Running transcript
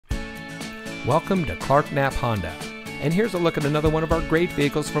Welcome to Knapp Honda, and here's a look at another one of our great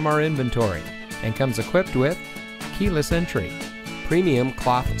vehicles from our inventory, and comes equipped with keyless entry, premium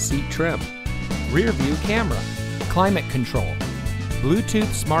cloth seat trim, rear view camera, climate control,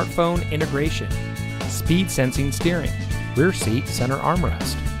 Bluetooth smartphone integration, speed sensing steering, rear seat center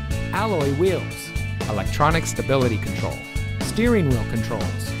armrest, alloy wheels, electronic stability control, steering wheel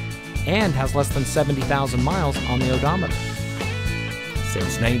controls, and has less than 70,000 miles on the odometer.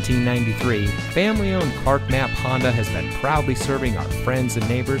 Since 1993, family-owned Knapp Honda has been proudly serving our friends and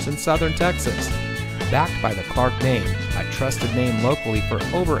neighbors in southern Texas. Backed by the Clark name, a trusted name locally for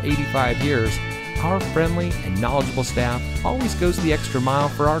over 85 years, our friendly and knowledgeable staff always goes the extra mile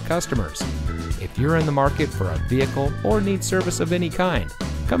for our customers. If you're in the market for a vehicle or need service of any kind,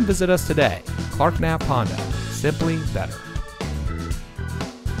 come visit us today. Knapp Honda, simply better.